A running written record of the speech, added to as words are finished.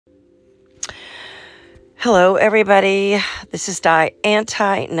Hello, everybody. This is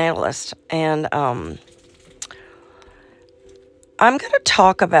diANtinatalist, and I'm going to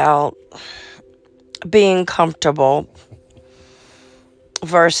talk about being comfortable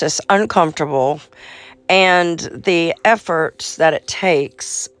versus uncomfortable and the efforts that it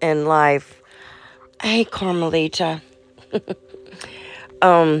takes in life. Hey, Carmelita.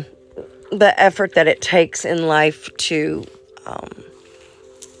 The effort that it takes in life to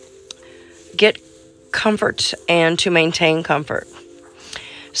get comfort and to maintain comfort.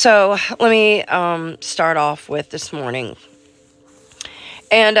 So let me start off with this morning.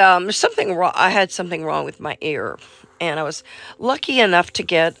 And there's something wrong. I had something wrong with my ear, and I was lucky enough to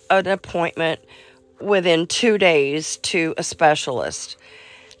get an appointment within 2 days to a specialist.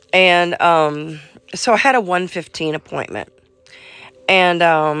 And so I had a 1:15 appointment, and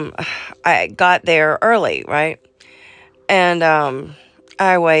I got there early, right? And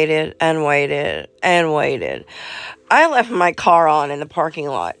I waited and waited and waited. I left my car on in the parking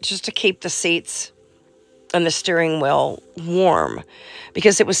lot just to keep the seats and the steering wheel warm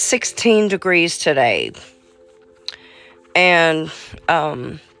because it was 16 degrees today. And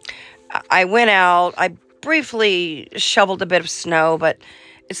I went out. I briefly shoveled a bit of snow, but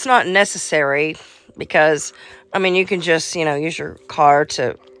it's not necessary because, I mean, you can just, use your car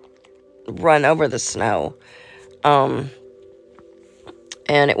to run over the snow.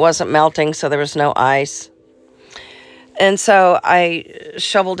 And it wasn't melting, so there was no ice. And so I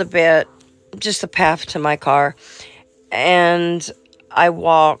shoveled a bit, just the path to my car, and I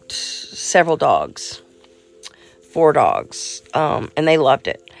walked several dogs, 4 dogs, and they loved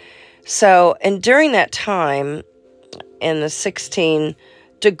it. So, and during that time, in the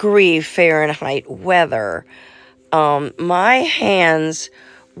 16-degree Fahrenheit weather, my hands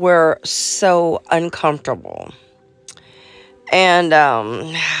were so uncomfortable. And,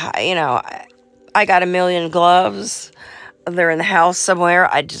 I got a million gloves. They're in the house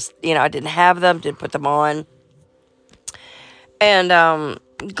somewhere. I just, I didn't have them, didn't put them on. And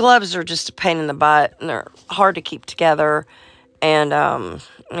gloves are just a pain in the butt, and they're hard to keep together. And,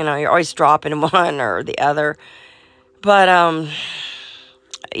 you're always dropping one or the other. But,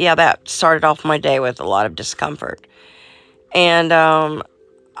 yeah, that started off my day with a lot of discomfort. And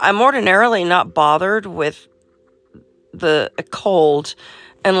I'm ordinarily not bothered with the cold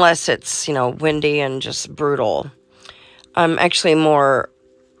unless it's, windy and just brutal. I'm actually more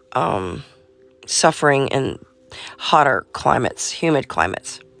suffering in hotter climates, humid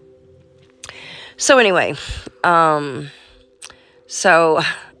climates. So anyway, so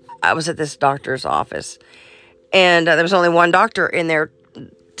I was at this doctor's office, and there was only one doctor in there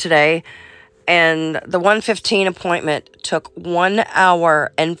today, and the 1:15 appointment took 1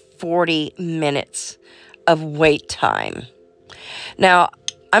 hour and 40 minutes of wait time. Now,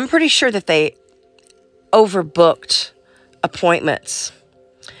 I'm pretty sure that they overbooked appointments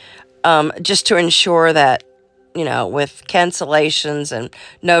just to ensure that, with cancellations and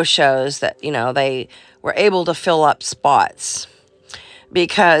no-shows that, they were able to fill up spots.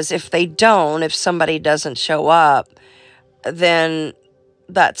 Because if somebody doesn't show up, then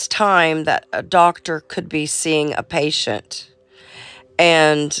that's time that a doctor could be seeing a patient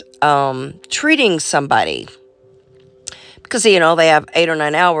and treating somebody. Because, they have 8 or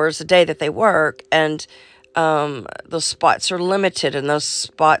 9 hours a day that they work, and those spots are limited, and those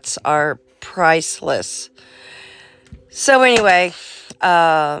spots are priceless. So anyway,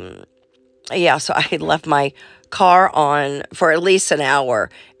 yeah, so I had left my car on for at least an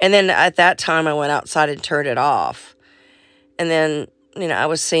hour, and then at that time I went outside and turned it off. And then, I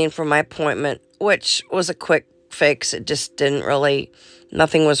was seen for my appointment, which was a quick fix. It just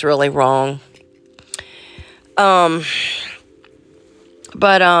nothing was really wrong.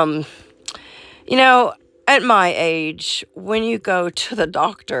 But, at my age, when you go to the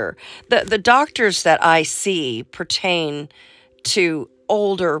doctor, the doctors that I see pertain to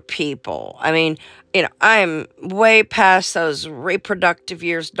older people. I mean, I'm way past those reproductive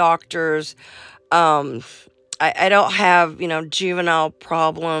years doctors. I don't have, juvenile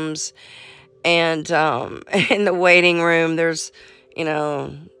problems. And in the waiting room, there's,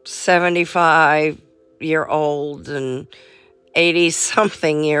 75-year-old and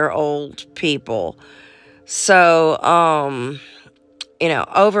 80-something-year-old people. So,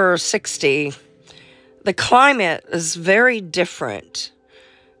 over 60, the climate is very different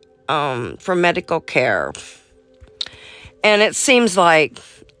for medical care. And it seems like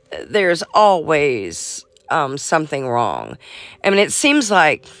there's always something wrong. I mean, it seems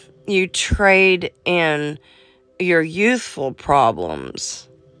like you trade in your youthful problems,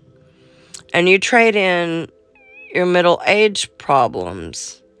 and you trade in your middle-age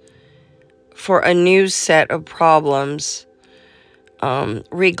problems for a new set of problems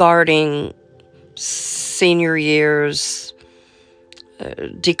regarding senior years,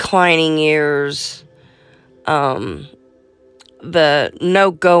 declining years, the no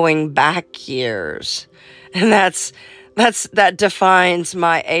going back years. And that defines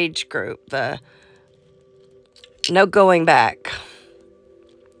my age group, the no going back.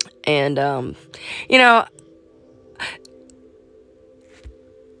 And,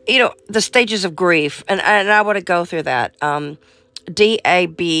 the stages of grief, and I want to go through that.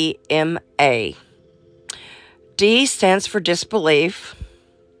 DABMA. D stands for disbelief.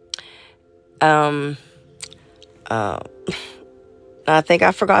 I think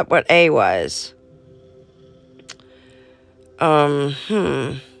I forgot what A was. I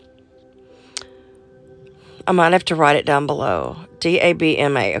might have to write it down below.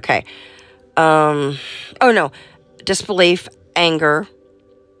 DABMA. Okay. Oh no. Disbelief, anger,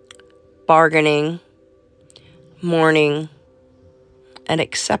 bargaining, mourning, and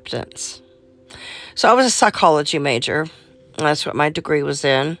acceptance. So I was a psychology major. That's what my degree was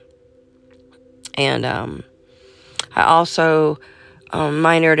in. And I also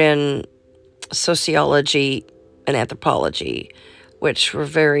minored in sociology and anthropology, which were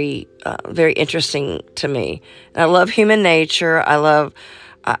very, very interesting to me. And I love human nature. I love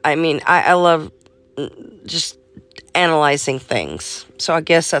just analyzing things. So I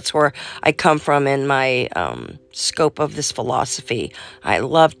guess that's where I come from in my scope of this philosophy. I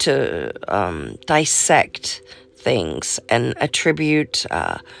love to dissect things and attribute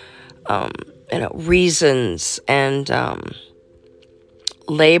reasons and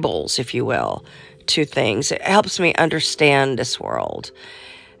labels, if you will, to things. It helps me understand this world.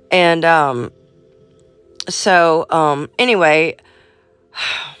 And anyway,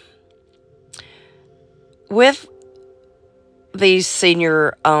 with these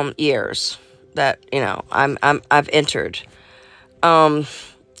senior years that I've entered,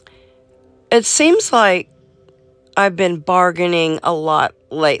 it seems like I've been bargaining a lot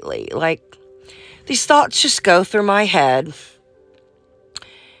lately. Like, these thoughts just go through my head,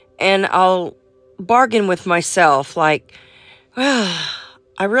 and I'll bargain with myself like, well,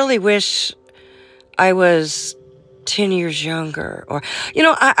 I really wish I was 10 years younger. Or,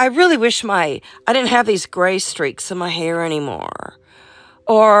 I really wish I didn't have these gray streaks in my hair anymore.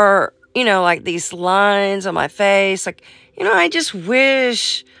 Or, like these lines on my face. Like, I just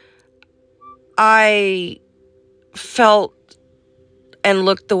wish I felt and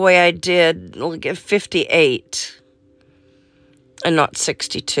looked the way I did like at 58 and not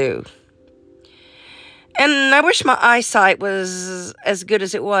 62. And I wish my eyesight was as good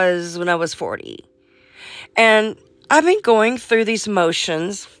as it was when I was 40. And I've been going through these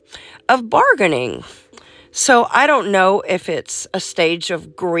motions of bargaining. So I don't know if it's a stage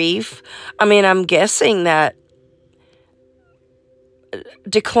of grief. I mean, I'm guessing that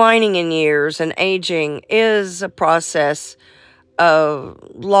declining in years and aging is a process of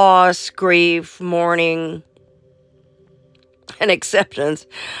loss, grief, mourning, and acceptance.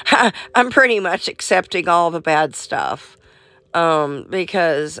 I'm pretty much accepting all the bad stuff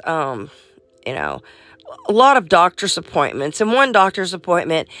because, a lot of doctor's appointments, and one doctor's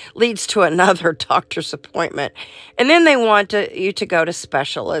appointment leads to another doctor's appointment, and then they want you to go to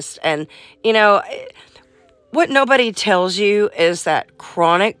specialists. And what nobody tells you is that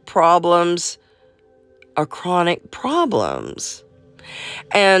chronic problems are chronic problems,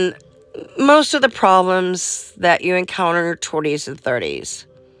 and most of the problems that you encounter in your 20s and 30s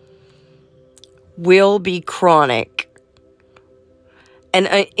will be chronic and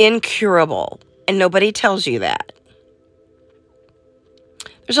incurable. And nobody tells you that.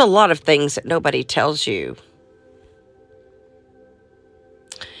 There's a lot of things that nobody tells you.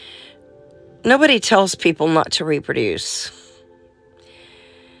 Nobody tells people not to reproduce.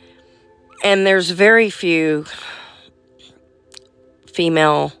 And there's very few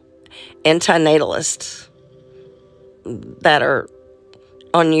female antinatalists that are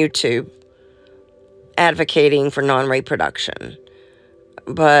on YouTube advocating for non-reproduction.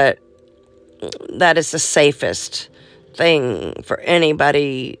 But that is the safest thing for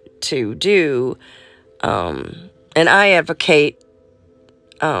anybody to do. And I advocate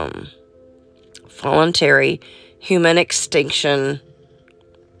voluntary human extinction,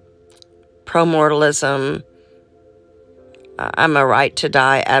 pro-mortalism. I'm a right to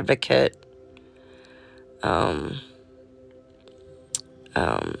die advocate.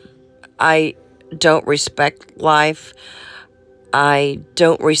 I don't respect life. I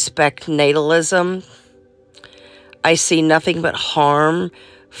don't respect natalism. I see nothing but harm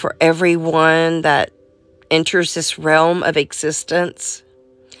for everyone that enters this realm of existence.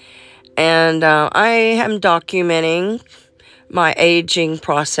 And I am documenting my aging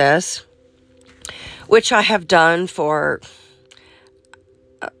process, which I have done for,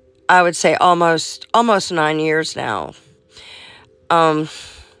 I would say, almost 9 years now. One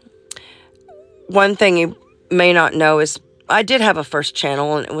thing you may not know is I did have a first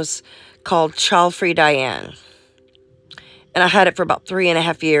channel, and it was called Child Free Diane. And I had it for about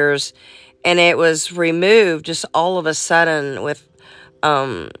 3.5 years, and it was removed just all of a sudden with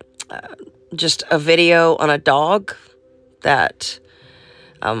just a video on a dog that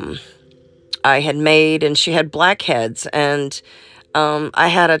I had made, and she had blackheads, and I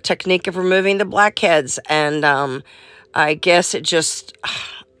had a technique of removing the blackheads, and I guess it just,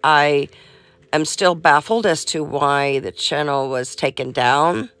 I am still baffled as to why the channel was taken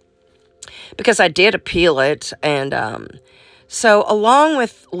down, because I did appeal it. And so along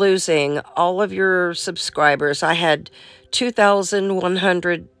with losing all of your subscribers, I had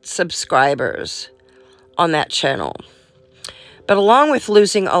 2,100 subscribers on that channel. But along with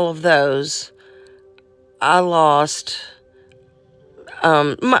losing all of those, I lost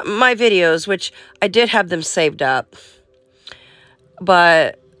my videos, which I did have them saved up,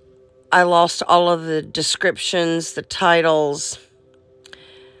 but I lost all of the descriptions, the titles,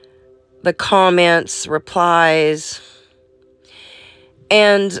 the comments, replies,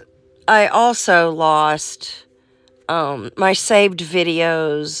 and I also lost my saved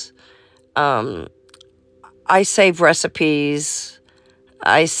videos. I save recipes,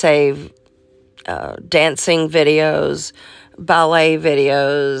 I save dancing videos, ballet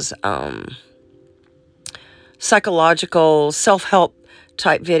videos, psychological, self-help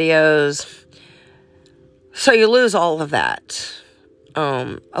type videos. So you lose all of that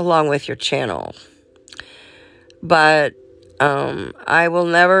along with your channel. But I will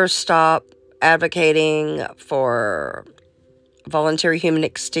never stop advocating for voluntary human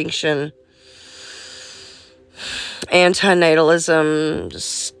extinction, antinatalism,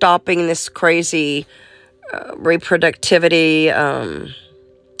 stopping this crazy reproductivity,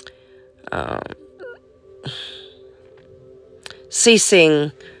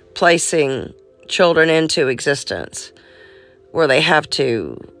 ceasing placing children into existence where they have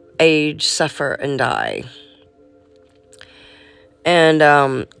to age, suffer, and die. And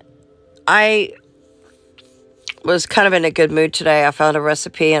I was kind of in a good mood today. I found a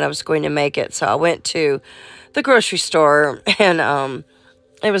recipe and I was going to make it. So I went to the grocery store, and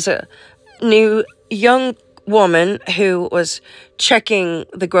it was a new young woman who was checking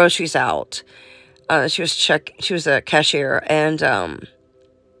the groceries out. She was a cashier, and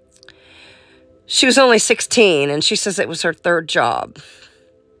she was only 16, and she says it was her third job.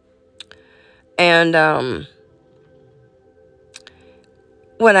 And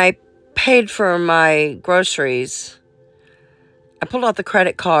when I paid for my groceries, I pulled out the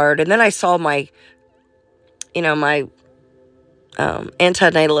credit card, and then I saw my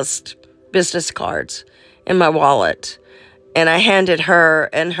antinatalist business cards in my wallet. And I handed her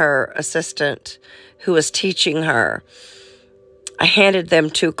and her assistant who was teaching her, I handed them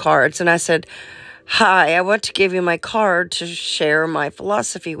 2 cards, and I said, "Hi, I want to give you my card to share my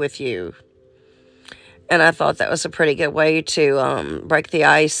philosophy with you." And I thought that was a pretty good way to break the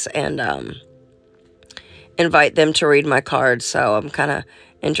ice and invite them to read my card. So I'm kind of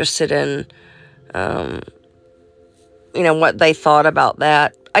interested in, what they thought about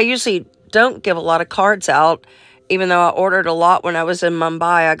that. I usually don't give a lot of cards out, even though I ordered a lot when I was in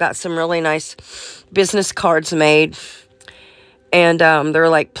Mumbai. I got some really nice business cards made, and they're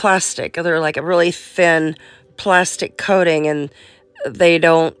like plastic. They're like a really thin plastic coating, and they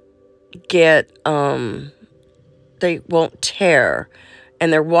don't get, they won't tear,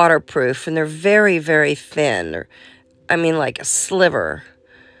 and they're waterproof, and they're very, very thin. I mean, like a sliver,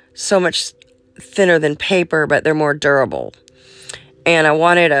 so much thinner than paper, but they're more durable. And I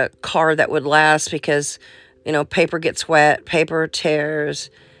wanted a card that would last because, paper gets wet, paper tears,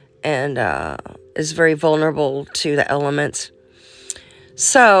 and is very vulnerable to the elements.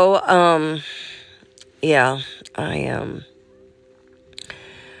 So, yeah,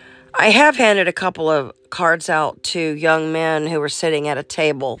 I have handed a couple of cards out to young men who were sitting at a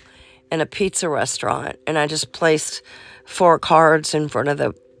table in a pizza restaurant, and I just placed 4 cards in front of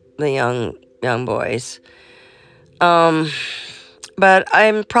the young boys. But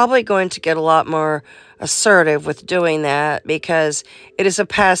I'm probably going to get a lot more assertive with doing that, because it is a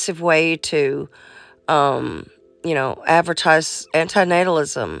passive way to, advertise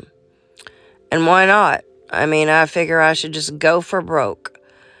antinatalism. And why not? I mean, I figure I should just go for broke.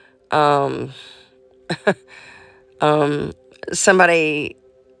 Somebody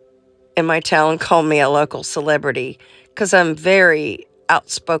in my town called me a local celebrity because I'm very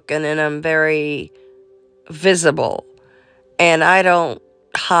outspoken and I'm very visible. And I don't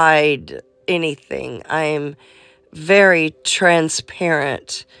hide anything. I'm very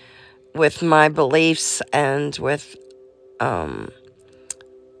transparent with my beliefs and with,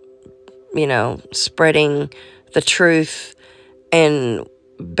 spreading the truth and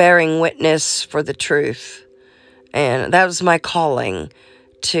bearing witness for the truth. And that was my calling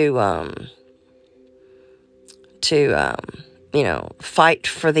to fight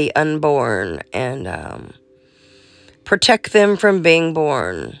for the unborn and protect them from being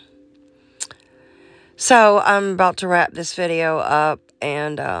born. So I'm about to wrap this video up,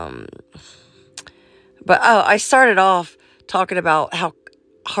 and I started off talking about how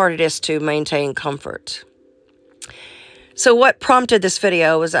hard it is to maintain comfort. So what prompted this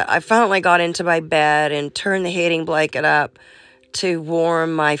video was that I finally got into my bed and turned the heating blanket up to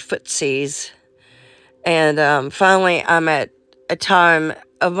warm my footsies. And finally, I'm at a time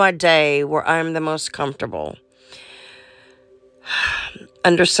of my day where I'm the most comfortable.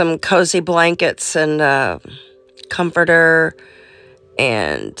 Under some cozy blankets and comforter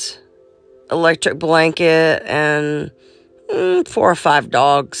and electric blanket and 4 or 5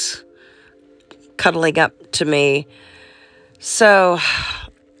 dogs cuddling up to me. So,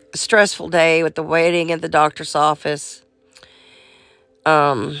 a stressful day with the waiting at the doctor's office.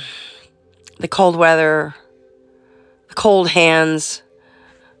 The cold weather, the cold hands,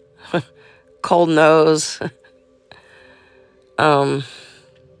 cold nose.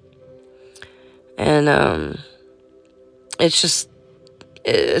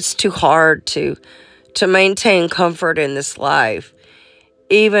 It's too hard to maintain comfort in this life,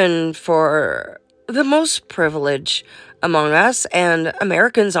 even for the most privileged among us, and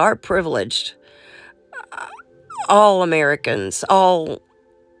Americans are privileged. All Americans, all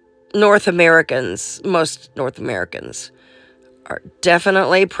North Americans, most North Americans are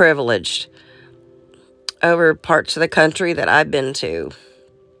definitely privileged over parts of the country that I've been to.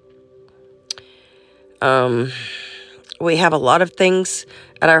 We have a lot of things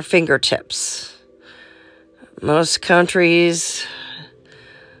at our fingertips. Most countries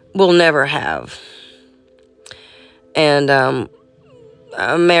will never have. And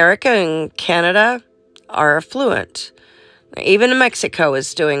America and Canada are affluent. Even Mexico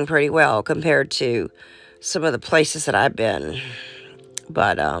is doing pretty well compared to some of the places that I've been.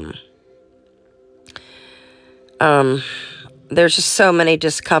 But there's just so many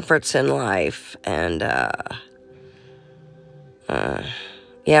discomforts in life. And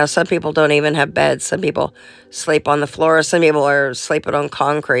some people don't even have beds. Some people sleep on the floor. Some people are sleeping on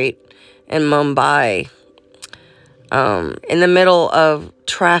concrete in Mumbai. In the middle of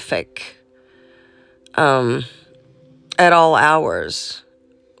traffic, at all hours,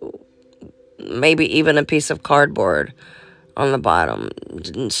 maybe even a piece of cardboard on the bottom,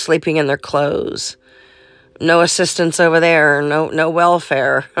 sleeping in their clothes. No assistance over there, no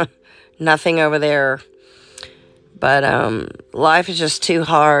welfare, nothing over there. But life is just too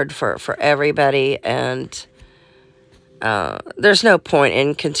hard for everybody, and there's no point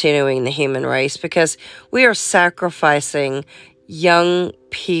in continuing the human race because we are sacrificing young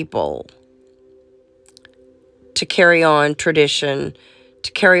people to carry on tradition,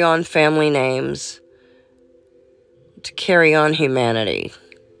 to carry on family names, to carry on humanity.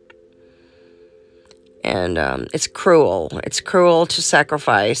 And it's cruel. It's cruel to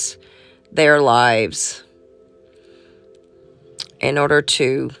sacrifice their lives in order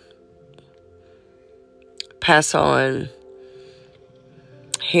to pass on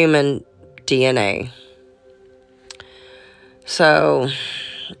human DNA. So,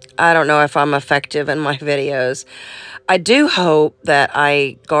 I don't know if I'm effective in my videos. I do hope that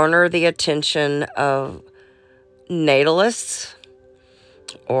I garner the attention of natalists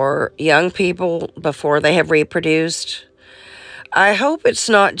or young people before they have reproduced. I hope it's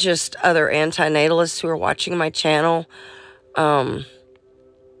not just other antinatalists who are watching my channel.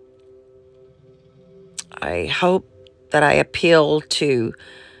 I hope that I appeal to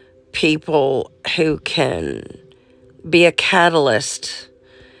people who can be a catalyst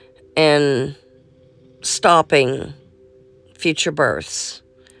in stopping future births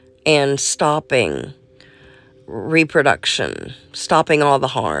and stopping reproduction, stopping all the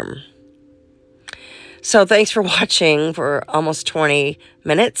harm. So thanks for watching for almost 20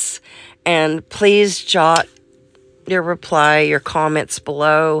 minutes, and please jot your reply, your comments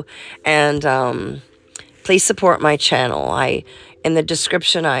below, and please support my channel. In the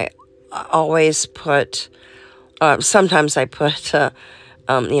description, I always put, sometimes I put, a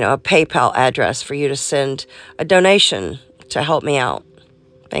PayPal address for you to send a donation to help me out.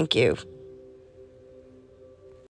 Thank you.